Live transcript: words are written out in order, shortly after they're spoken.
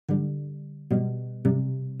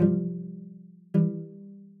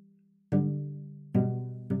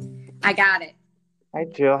I got it. Hi,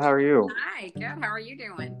 Jill. How are you? Hi, good. How are you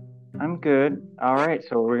doing? I'm good. All right,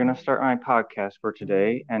 so we're going to start my podcast for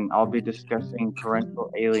today, and I'll be discussing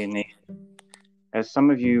parental alienation. As some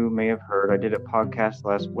of you may have heard, I did a podcast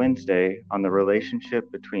last Wednesday on the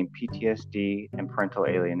relationship between PTSD and parental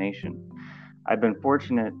alienation. I've been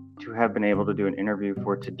fortunate to have been able to do an interview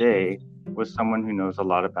for today with someone who knows a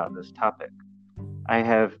lot about this topic. I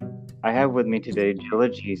have I have with me today Jill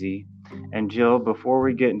Egizii. And Jill, before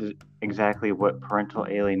we get into exactly what parental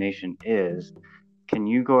alienation is, can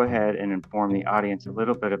you go ahead and inform the audience a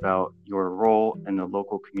little bit about your role in the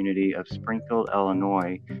local community of Springfield,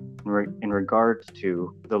 Illinois, in regards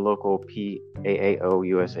to the local PAAO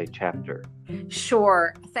USA chapter?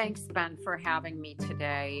 Sure. Thanks, Ben, for having me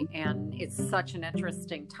today. And it's such an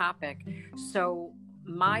interesting topic. So,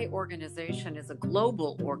 my organization is a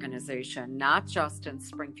global organization, not just in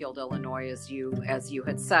Springfield, Illinois, as you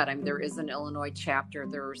had said. I mean, there is an Illinois chapter.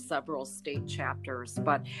 There are several state chapters,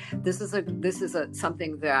 but this is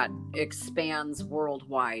something that expands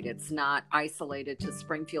worldwide. It's not isolated to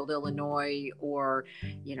Springfield, Illinois, or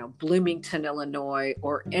Bloomington, Illinois,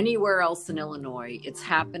 or anywhere else in Illinois. It's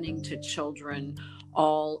happening to children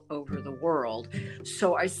all over the world.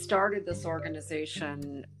 So I started this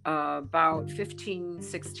organization about 15,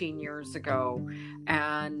 16 years ago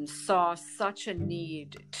and saw such a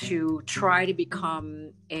need to try to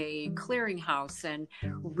become a clearinghouse and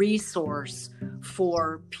resource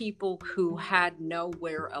for people who had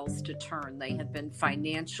nowhere else to turn. They had been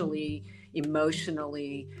financially,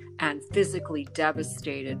 emotionally, and physically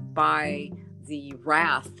devastated by the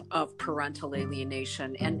wrath of parental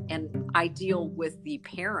alienation, and I deal with the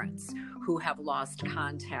parents who have lost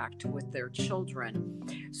contact with their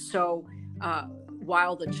children. So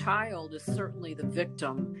while the child is certainly the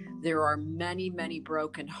victim, there are many, many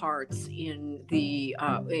broken hearts in the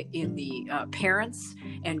parents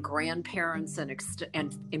and grandparents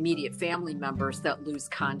and immediate family members that lose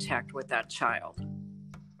contact with that child.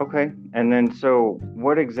 Okay, and then so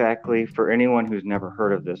what exactly, for anyone who's never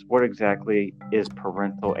heard of this, what exactly is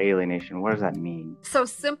parental alienation? What does that mean? So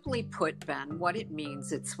simply put, Ben, what it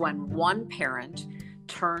means, it's when one parent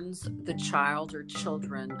turns the child or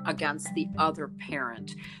children against the other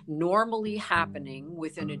parent, normally happening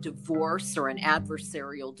within a divorce or an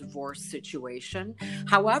adversarial divorce situation.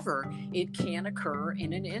 However, it can occur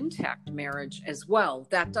in an intact marriage as well.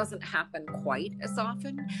 That doesn't happen quite as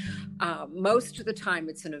often. Most of the time,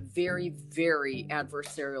 it's in a very, very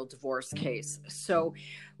adversarial divorce case. So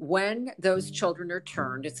when those children are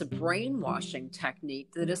turned, it's a brainwashing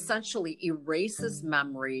technique that essentially erases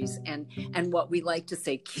memories and what we like to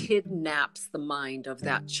say kidnaps the mind of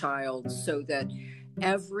that child so that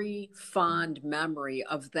every fond memory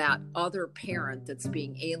of that other parent that's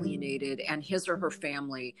being alienated and his or her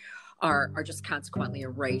family are just consequently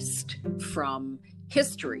erased from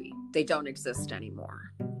history. They don't exist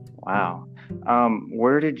anymore. Wow.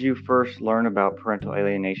 Where did you first learn about parental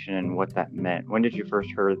alienation and what that meant? When did you first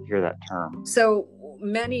hear that term? So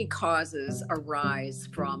many causes arise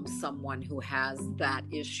from someone who has that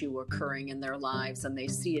issue occurring in their lives and they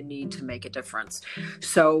see a need to make a difference.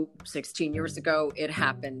 So 16 years ago, it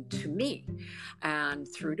happened to me. And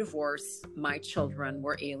through divorce, my children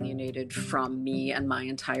were alienated from me and my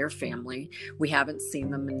entire family. We haven't seen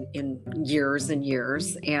them in years and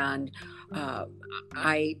years. And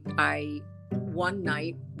I one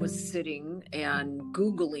night was sitting and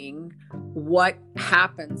Googling what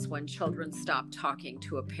happens when children stop talking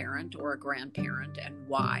to a parent or a grandparent and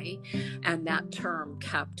why. And that term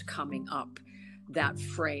kept coming up. That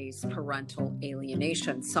phrase, parental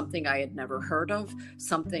alienation, something I had never heard of,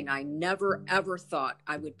 something I never ever thought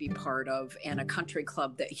I would be part of, and a country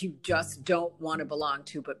club that you just don't want to belong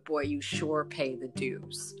to, but boy, you sure pay the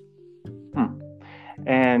dues. Hmm.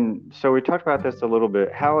 And so we talked about this a little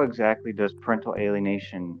bit. How exactly does parental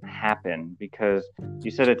alienation happen? Because you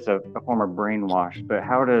said it's a form of brainwash, but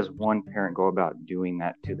how does one parent go about doing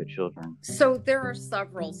that to the children? So there are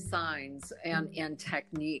several signs and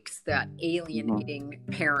techniques that alienating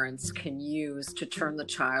parents can use to turn the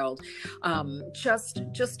child. Just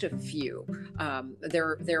a few.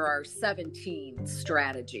 There are 17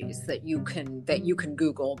 strategies that you can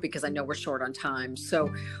Google, because I know we're short on time.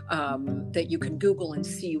 So that you can Google and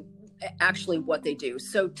see actually what they do.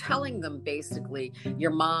 So telling them basically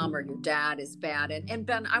your mom or your dad is bad. And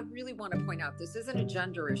Ben, I really want to point out, this isn't a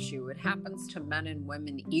gender issue. It happens to men and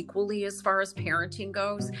women equally as far as parenting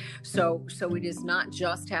goes. So it is not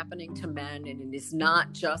just happening to men and it is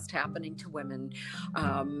not just happening to women.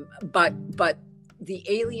 But the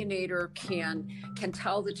alienator can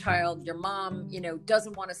tell the child, your mom,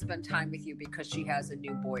 doesn't want to spend time with you because she has a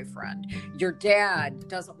new boyfriend. Your dad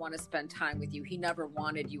doesn't want to spend time with you. He never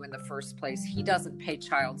wanted you in the first place. He doesn't pay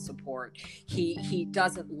child support. He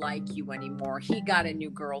doesn't like you anymore. He got a new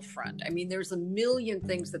girlfriend. I mean, there's a million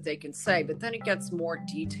things that they can say, but then it gets more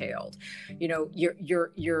detailed.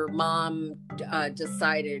 Your mom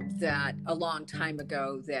decided that a long time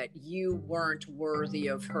ago that you weren't worthy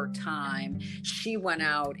of her time. She went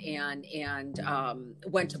out and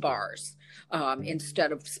went to bars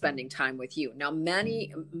instead of spending time with you. Now,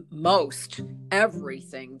 most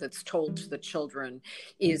everything that's told to the children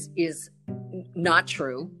is not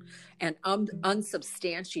true and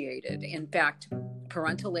unsubstantiated. In fact,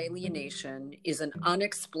 parental alienation is an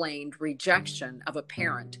unexplained rejection of a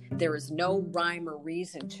parent. There is no rhyme or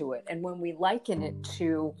reason to it. And when we liken it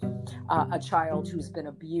to a child who's been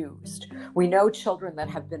abused, we know children that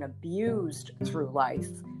have been abused through life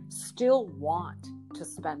still want to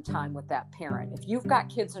spend time with that parent. If you've got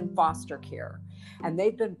kids in foster care and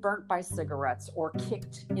they've been burnt by cigarettes or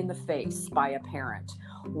kicked in the face by a parent,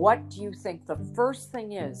 what do you think the first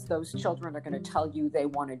thing is those children are going to tell you they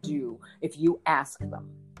want to do if you ask them?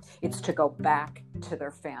 It's to go back to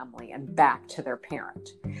their family and back to their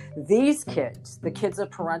parent. These kids, the kids of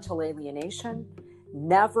parental alienation,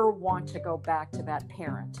 never want to go back to that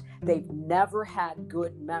parent. They've never had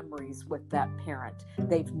good memories with that parent.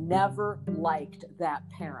 They've never liked that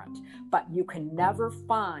parent. But you can never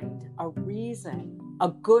find a reason, a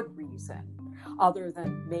good reason, other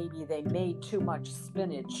than maybe they made too much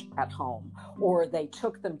spinach at home or they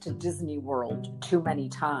took them to Disney World too many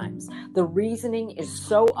times. The reasoning is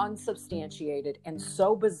so unsubstantiated and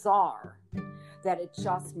so bizarre that it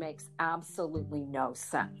just makes absolutely no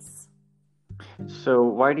sense. So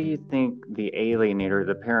why do you think the alienator,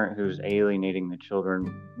 the parent who's alienating the children,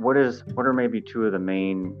 what are maybe two of the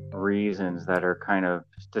main reasons that are kind of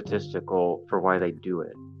statistical for why they do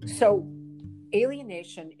it? So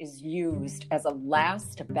alienation is used as a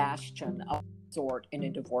last bastion of resort in a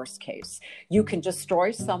divorce case. You can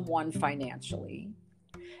destroy someone financially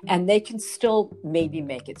and they can still maybe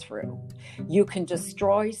make it through. You can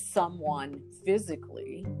destroy someone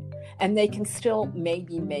physically and they can still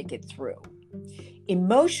maybe make it through.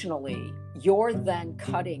 Emotionally, you're then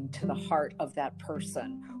cutting to the heart of that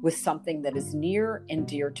person with something that is near and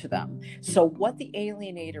dear to them. So what the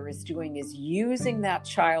alienator is doing is using that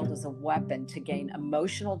child as a weapon to gain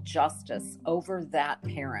emotional justice over that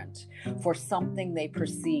parent for something they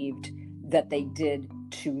perceived that they did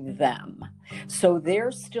to them. So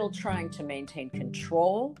they're still trying to maintain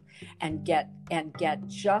control and get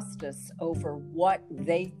justice over what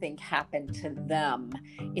they think happened to them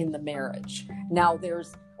in the marriage. Now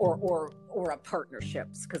there's or a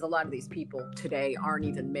partnerships, because a lot of these people today aren't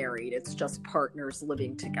even married. It's just partners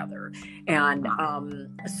living together. And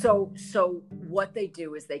so what they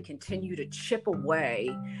do is they continue to chip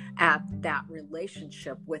away at that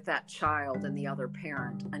relationship with that child and the other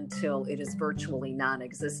parent until it is virtually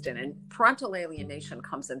non-existent. And parental alienation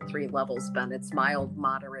comes in 3 levels, Ben. It's mild,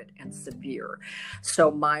 moderate, and severe. So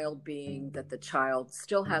mild being that the child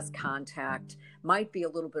still has contact, might be a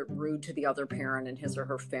little bit rude to the other parent and his or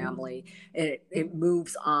her family. It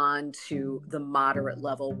moves on to the moderate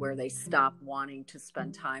level where they stop wanting to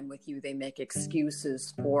spend time with you. They make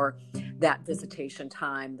excuses for that visitation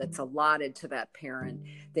time that's allotted to that parent.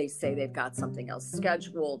 They say they've got something else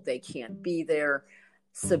scheduled. They can't be there.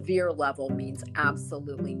 Severe level means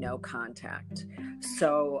absolutely no contact.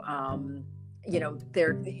 So,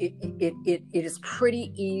 it is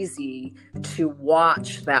pretty easy to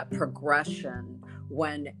watch that progression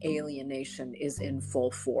when alienation is in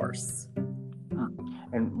full force.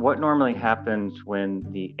 And what normally happens when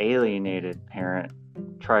the alienated parent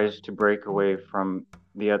tries to break away from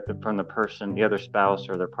the other spouse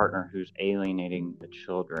or their partner who's alienating the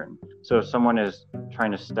children? So if someone is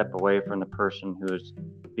trying to step away from the person who's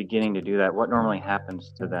beginning to do that, what normally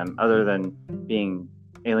happens to them other than being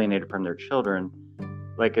alienated from their children?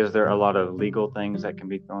 Like, is there a lot of legal things that can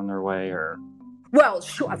be thrown their way, or? Well,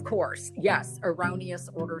 sure, of course, yes. Erroneous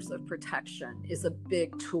orders of protection is a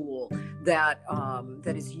big tool that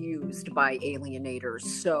is used by alienators.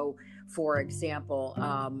 So, for example,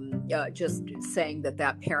 just saying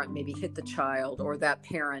that parent maybe hit the child or that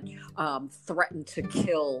parent threatened to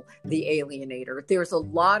kill the alienator. There's a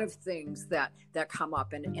lot of things that come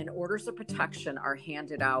up, and orders of protection are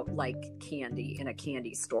handed out like candy in a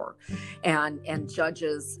candy store. And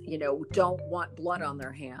judges, don't want blood on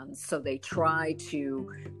their hands, so they try to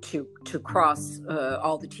cross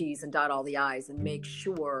all the T's and dot all the I's and make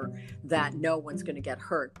sure that no one's going to get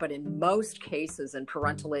hurt. But in most cases in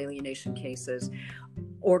parental alienation alienation cases,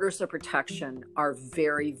 orders of protection are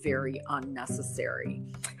very, very unnecessary.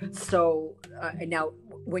 So now,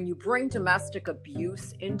 when you bring domestic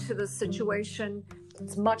abuse into the situation,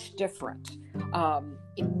 it's much different.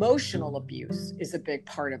 Emotional abuse is a big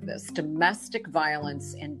part of this. Domestic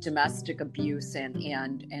violence and domestic abuse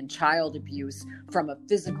and child abuse from a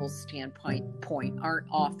physical standpoint aren't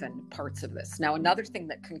often parts of this. Now, another thing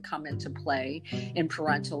that can come into play in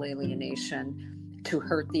parental alienation to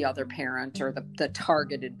hurt the other parent or the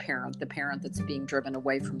targeted parent, the parent that's being driven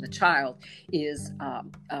away from the child, is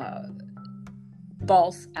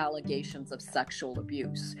false allegations of sexual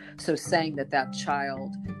abuse. So saying that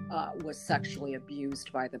child was sexually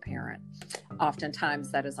abused by the parent.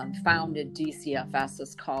 Oftentimes that is unfounded. DCFS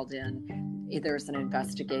is called in. There's an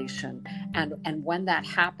investigation. And when that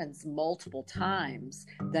happens multiple times,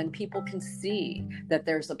 then people can see that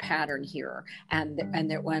there's a pattern here and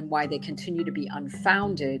why they continue to be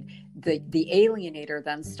unfounded. The alienator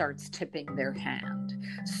then starts tipping their hand.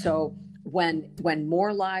 So when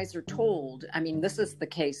more lies are told, I mean, this is the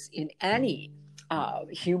case in any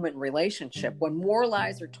human relationship. When more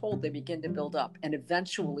lies are told, they begin to build up, and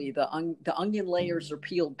eventually the onion layers are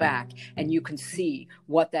peeled back, and you can see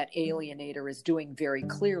what that alienator is doing very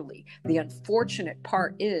clearly. The unfortunate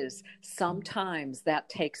part is sometimes that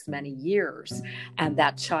takes many years, and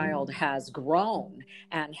that child has grown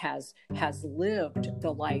and has lived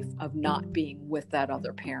the life of not being with that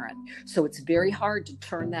other parent. So it's very hard to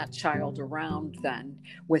turn that child around then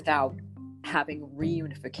without having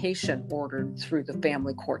reunification ordered through the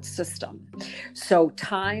family court system. So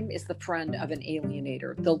time is the friend of an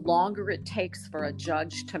alienator. The longer it takes for a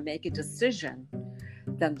judge to make a decision,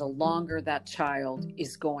 then the longer that child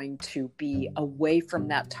is going to be away from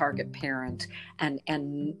that target parent and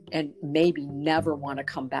maybe never want to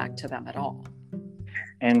come back to them at all.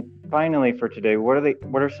 And finally for today, what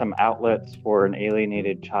are some outlets for an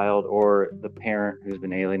alienated child or the parent who's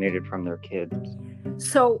been alienated from their kids?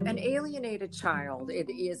 So an alienated child, it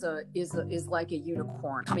is like a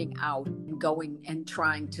unicorn coming out and going and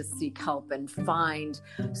trying to seek help and find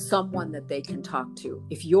someone that they can talk to.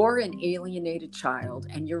 If you're an alienated child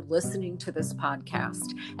and you're listening to this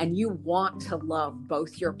podcast and you want to love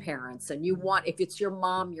both your parents, and if it's your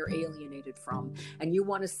mom you're alienated from and you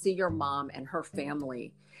want to see your mom and her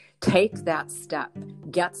family, take that step.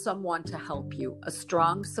 Get someone to help you. A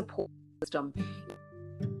strong support system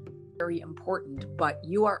very important, but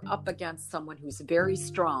you are up against someone who's very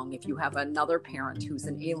strong if you have another parent who's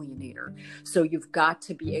an alienator. So you've got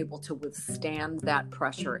to be able to withstand that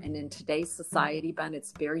pressure. And in today's society, Ben,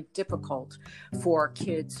 it's very difficult for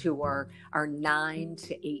kids who are 9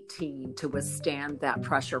 to 18 to withstand that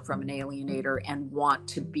pressure from an alienator and want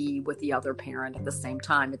to be with the other parent at the same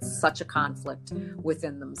time. It's such a conflict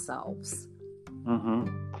within themselves. Mm-hmm.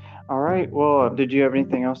 All right. Well, did you have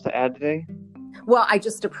anything else to add today? Well, I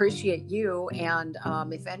just appreciate you, and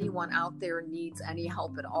if anyone out there needs any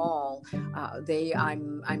help at all,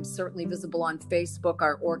 I'm certainly visible on Facebook.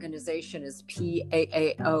 Our organization is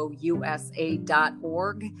PAAOUSA.org,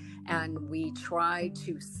 and we try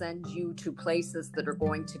to send you to places that are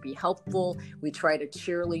going to be helpful. We try to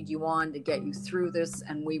cheerlead you on to get you through this,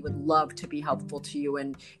 and we would love to be helpful to you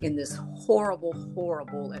in this horrible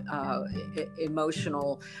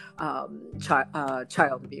emotional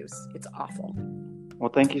child abuse. It's awful. Well,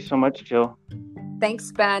 thank you so much, Jill.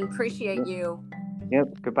 Thanks, Ben. Appreciate you.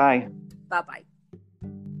 Yep. Goodbye. Bye-bye.